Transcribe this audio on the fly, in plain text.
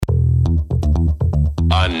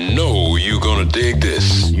I know you're gonna dig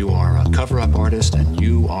this. You are a cover-up artist and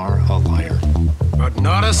you are a liar. But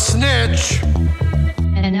not a snitch.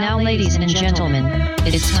 And now, ladies and gentlemen,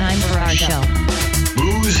 it's time for our show.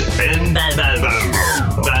 Booze and Banter.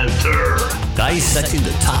 Dissecting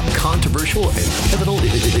the top controversial and pivotal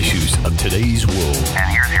issues of today's world.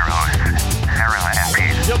 And here's your host, Sarah and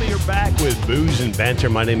Pete. Gentlemen, you're back with Booze and Banter.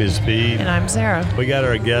 My name is Pete. And I'm Sarah. We got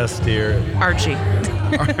our guest here. Archie.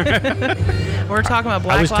 We're talking about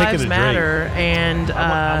Black Lives Matter. And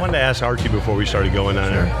I wanted to ask Archie before we started going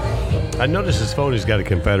on there. I noticed his phone has got a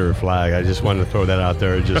Confederate flag. I just wanted to throw that out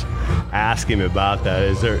there and just ask him about that.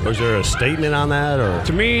 Was there a statement on that? Or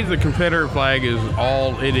to me, the Confederate flag is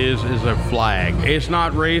all it is a flag. It's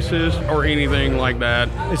not racist or anything like that.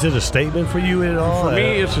 Is it a statement for you at all? For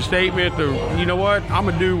me, it's a statement of, you know what, I'm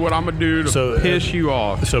going to do what I'm going to do to piss you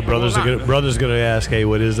off. So brothers are going to ask, hey,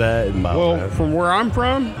 what is that? From where I'm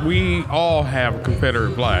from, we all have a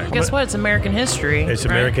Confederate flag. Guess what? It's American history. It's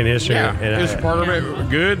right? American history. Yeah, and it's part of it.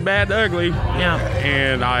 Good, bad, ugly. Yeah.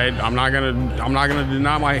 And I'm not gonna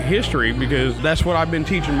deny my history, because that's what I've been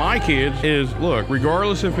teaching my kids is, look,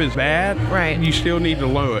 regardless if it's bad, right, you still need to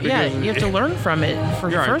know it. Yeah, you have to learn from it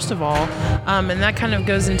first of all. And that kind of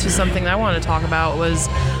goes into something that I want to talk about.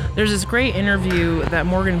 There's this great interview that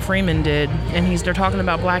Morgan Freeman did, and they're talking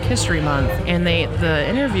about Black History Month, and the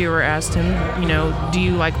interviewer asked him, do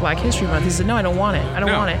you like Black History Month? He said, no, I don't want it. I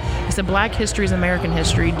don't want it. He said, Black history is American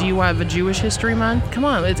history. Do you have a Jewish History Month? Come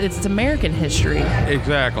on, it's American history.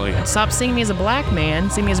 Exactly. Stop seeing me as a black man,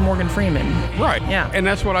 see me as Morgan Freeman. Right. Yeah. And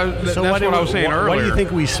that's what I was saying earlier. Why do you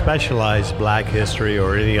think we specialize Black history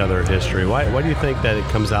or any other history? Why do you think that it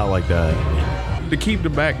comes out like that? To keep the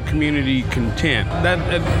black community content.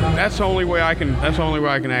 That's the only way I can. That's the only way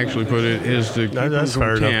I can actually put it, is to keep them content. That's a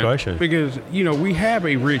fair enough question. Because we have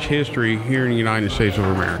a rich history here in the United States of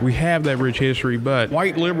America. We have that rich history, but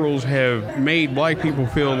white liberals have made black people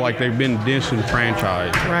feel like they've been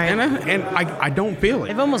disenfranchised. Right. And I don't feel it.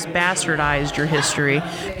 They've almost bastardized your history,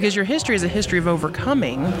 because your history is a history of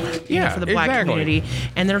overcoming. For the black community,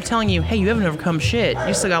 and they're telling you, hey, you haven't overcome shit.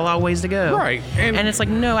 You still got a lot of ways to go. Right. And it's like,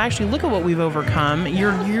 no, actually, look at what we've overcome.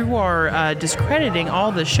 You are discrediting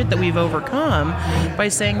all the shit that we've overcome by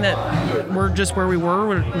saying that we're just where we were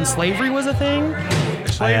when slavery was a thing.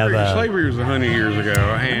 Slavery was 100 years ago.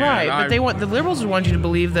 Right, but the liberals want you to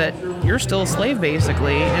believe that you're still a slave,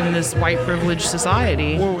 basically, in this white privileged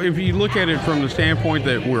society. Well, if you look at it from the standpoint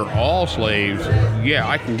that we're all slaves, yeah,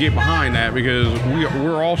 I can get behind that, because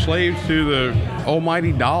we're all slaves to the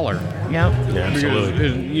almighty dollar. Yep. Yeah, absolutely.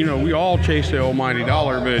 Because, we all chase the almighty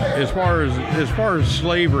dollar, but as far as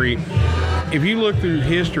slavery, if you look through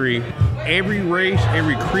history, every race,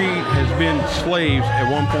 every creed has been slaves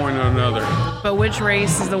at one point or another. But which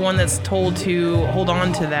race is the one that's told to hold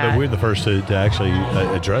on to that? But we're the first to actually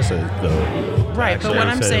address it, though. Right, but what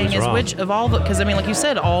I'm saying is, which of all the, because like you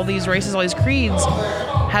said, all these races, all these creeds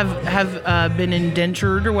have been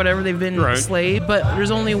indentured or whatever, they've been enslaved, but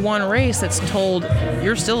there's only one race that's told,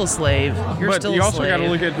 you're still a slave. But you also got to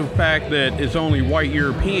look at the fact that it's only white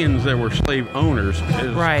Europeans that were slave owners,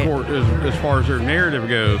 as far as their narrative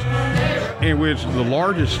goes, in which the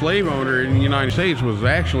largest slave owner in the United States was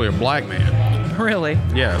actually a black man. Really?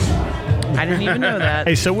 Yes. I didn't even know that.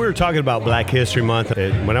 Hey, so we were talking about Black History Month.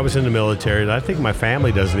 When I was in the military, and I think my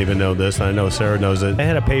family doesn't even know this, and I know Sarah knows it. They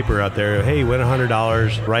had a paper out there, hey, win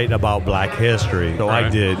 $100, write about Black history. So I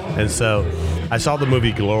did. And so I saw the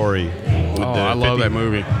movie Glory. I love that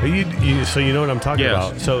movie. So you know what I'm talking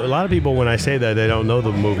about. So a lot of people, when I say that, they don't know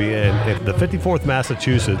the movie. And the 54th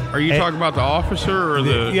Massachusetts. Are you talking about the officer or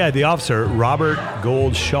the... Yeah, the officer, Robert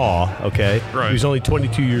Gould Shaw, okay? Right. He was only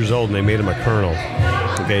 22 years old, and they made him a colonel.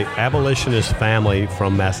 Okay, abolitionist family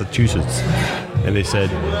from Massachusetts. And they said,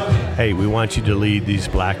 hey, we want you to lead these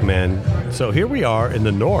black men. So here we are in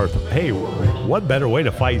the North. Hey, what better way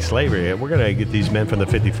to fight slavery? We're going to get these men from the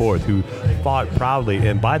 54th who fought proudly.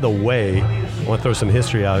 And by the way, I want to throw some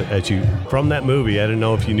history out at you. From that movie, I don't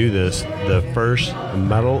know if you knew this, the first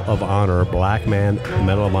Medal of Honor, Black Man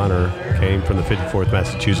Medal of Honor, came from the 54th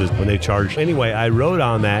Massachusetts when they charged. Anyway, I wrote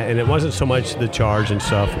on that, and it wasn't so much the charge and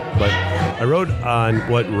stuff, but I wrote on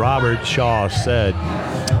what Robert Shaw said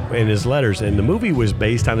in his letters, and the movie was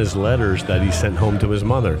based on his letters that he sent home to his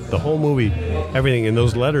mother. The whole movie, everything, and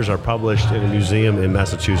those letters are published in a museum in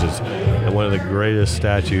Massachusetts, and one of the greatest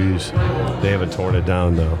statues. They haven't torn it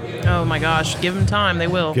down, though. Oh my gosh, give them time, they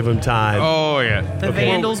will. Give them time. Oh, yeah. The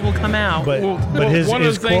vandals will come out. But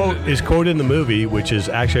his quote in the movie, which is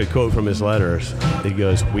actually a quote from his letters, he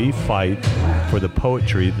goes, "We fight for the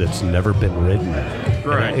poetry that's never been written."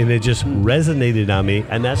 Right. And it just resonated on me.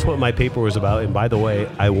 And that's what my paper was about. And by the way,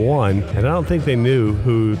 I won. And I don't think they knew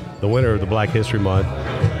who the winner of the Black History Month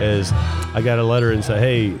is. I got a letter and said,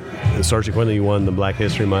 hey, Sergeant Quinlan, you won the Black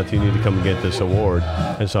History Month. You need to come and get this award.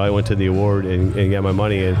 And so I went to the award and got my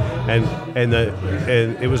money in. And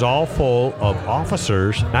it was all full of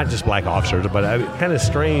officers, not just black officers, but kind of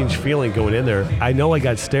strange feeling going in there. I know I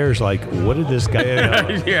got stares like, what did this guy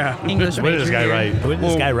Yeah. English What did this guy major. write? What did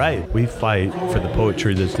this guy write? We fight for the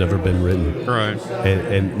poetry that's never been written. Right.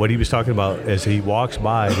 And what he was talking about as he walks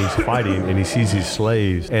by and he's fighting and he sees these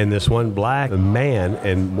slaves and this one black man,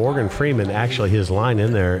 and Morgan Freeman, actually his line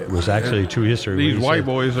in there was actually true history. These He white said,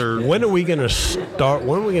 boys are. when are we going to start?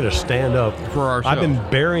 When are we going to stand up For ourselves? I've been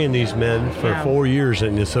burying these men for 4 years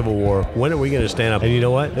in the Civil War. When are we going to stand up? And you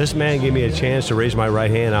know what? This man gave me a chance to raise my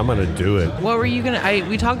right hand. I'm going to do it. What were you gonna?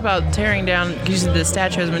 We talked about tearing down because the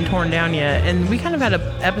statue hasn't been torn down yet, and we kind of had an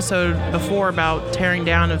episode before about tearing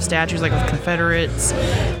down of statues like of Confederates,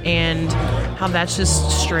 and how that's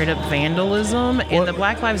just straight up vandalism. And the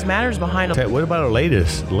Black Lives Matter's behind. Okay, what about our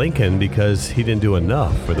latest Lincoln, because he didn't do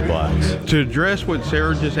enough for the blacks? To address what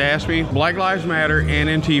Sarah just asked me, Black Lives Matter and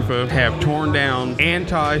Antifa have torn down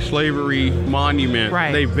anti-slavery monuments.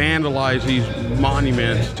 Right. They vandalized these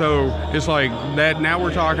monuments. So it's like that. Now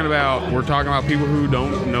we're talking about people who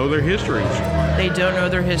don't know their histories. They don't know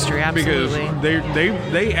their history, absolutely.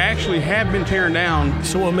 Because they actually have been tearing down.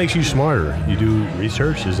 So what makes you smarter? You do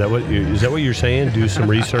research? Is that what you're saying? Do some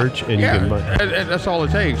research and Yeah, you can. that's all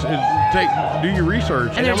it takes. Do your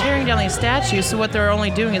research. And they're tearing down these statues, so what they're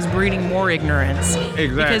only doing is breeding more ignorance. Exactly.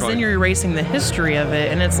 Because then you're erasing the history of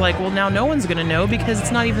it, and it's like, well, now no one's going to know because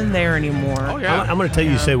it's not even there anymore. Oh, yeah. I'm going to tell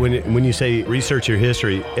you, say when you say research your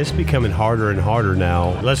history, it's becoming harder and harder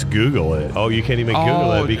now. Let's Google it. Oh, you can't even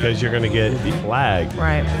Google it because you're going to get flagged.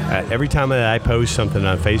 Right. Every time that I post something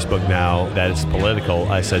on Facebook now that is political,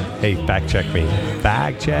 I said, hey, fact check me.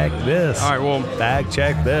 Fact check this. All right, well, fact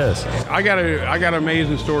check this. I got an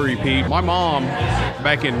amazing story, Pete. My mom,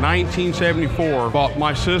 back in 1974, bought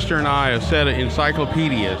my sister and I a set of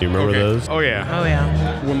encyclopedias. Do you remember those? Oh yeah. Oh,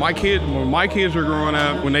 yeah. When my kids were growing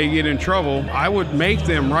up, when they get in trouble, I would make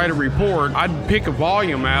them write a report. I'd pick a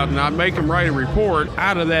volume out and I'd make them write a report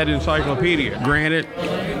out of that encyclopedia. Granted,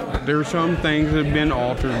 there's some things that have been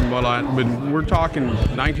altered, but we're talking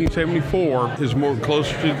 1974 is more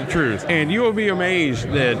closer to the truth. And you will be amazed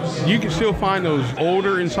that you can still find those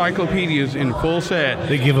older encyclopedias in full set.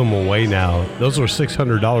 They give them away now. Those were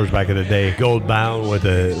 $600 back in the day, gold bound with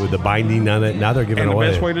the binding on it. Now they're giving And the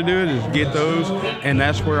away. best way to do it is get those, and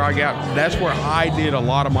that's where I did a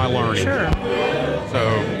lot of my learning. Sure.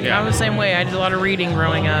 So yeah, I'm the same way. I did a lot of reading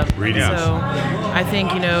growing up. Reading. So I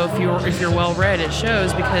think, if you're well read, it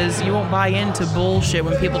shows, because you won't buy into bullshit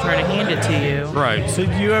when people try to hand it to you. right. So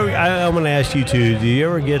do you ever? I'm going to ask you too. Do you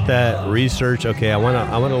ever get that research? Okay, I want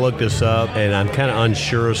to look this up, and I'm kind of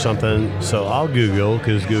unsure of something, so I'll Google,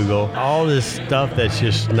 because Google all this stuff that's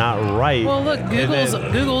just not right. Well, look,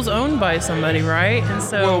 Google's owned by somebody, right? And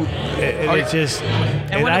so It's just,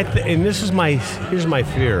 and this is here's my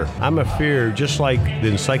fear. I'm a fear, just like the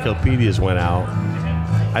encyclopedias went out.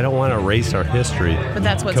 I don't want to erase our history. But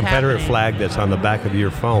that's what's Confederate happening. flag that's on the back of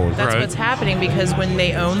your phone. That's what's happening, because when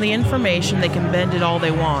they own the information, they can bend it all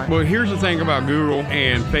they want. Well, here's the thing about Google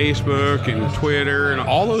and Facebook and Twitter and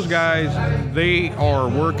all those guys. They are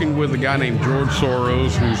working with a guy named George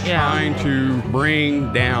Soros, who's trying to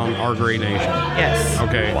bring down our great nation. Yes.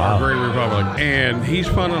 Okay, our great republic. And he's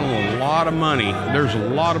funneling a lot of money. There's a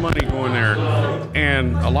lot of money going there.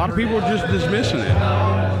 And a lot of people are just dismissing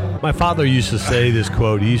it. My father used to say this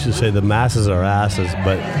quote. He used to say, the masses are asses,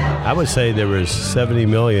 but I would say there was 70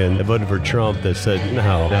 million that voted for Trump that said,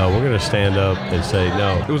 no, we're going to stand up and say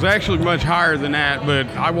no. It was actually much higher than that, but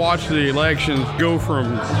I watched the elections go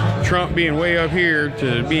from Trump being way up here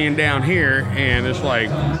to being down here, and it's like,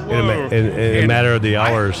 whoa. In a matter of the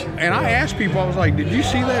hours. I asked people, I was like, did you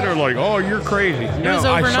see that? They're like, oh, you're crazy. It No, was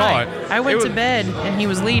overnight. I saw it. I went to bed and he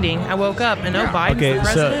was leading. I woke up and Biden's the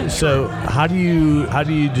president. So how do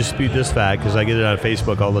you dispute this fact? Because I get it on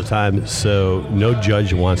Facebook all the time. So no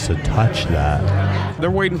judge wants to touch that.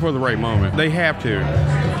 They're waiting for the right moment. They have to.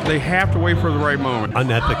 They have to wait for the right moment.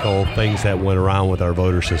 Unethical things that went around with our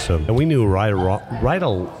voter system, and we knew right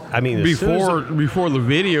I mean, before the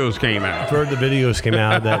videos came out. Before the videos came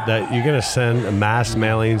out, that you're going to send mass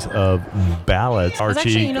mailings of ballots.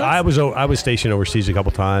 Archie, actually, I was stationed overseas a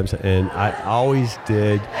couple times, and I always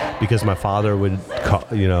did because my father would call,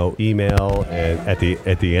 email, and at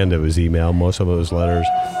the end of his email, most of it was letters.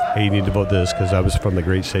 Hey, you need to vote this, because I was from the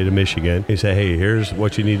great state of Michigan. He said, hey, here's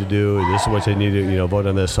what you need to do, and this is what you need to vote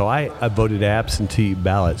on this. So I voted absentee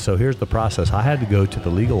ballot. So here's the process. I had to go to the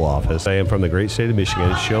legal office. I am from the great state of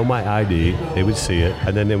Michigan, show my ID. They would see it,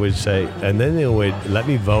 and then they would say, and then they would let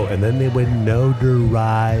me vote, and then they would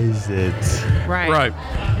notarize it. Right.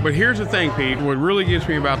 But here's the thing, Pete. What really gets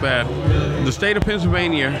me about that, the state of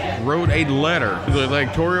Pennsylvania wrote a letter to the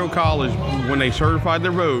Electoral College when they certified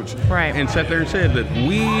their votes, and sat there and said that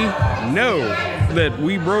we know that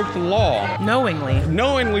we broke the law.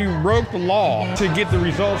 Knowingly broke the law to get the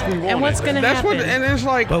results we wanted. And what's going to happen? And it's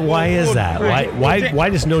like... But why is that? Why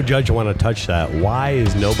does no judge want to touch that? Why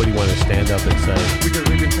does nobody want to stand up and say... Because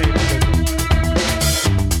they've been paid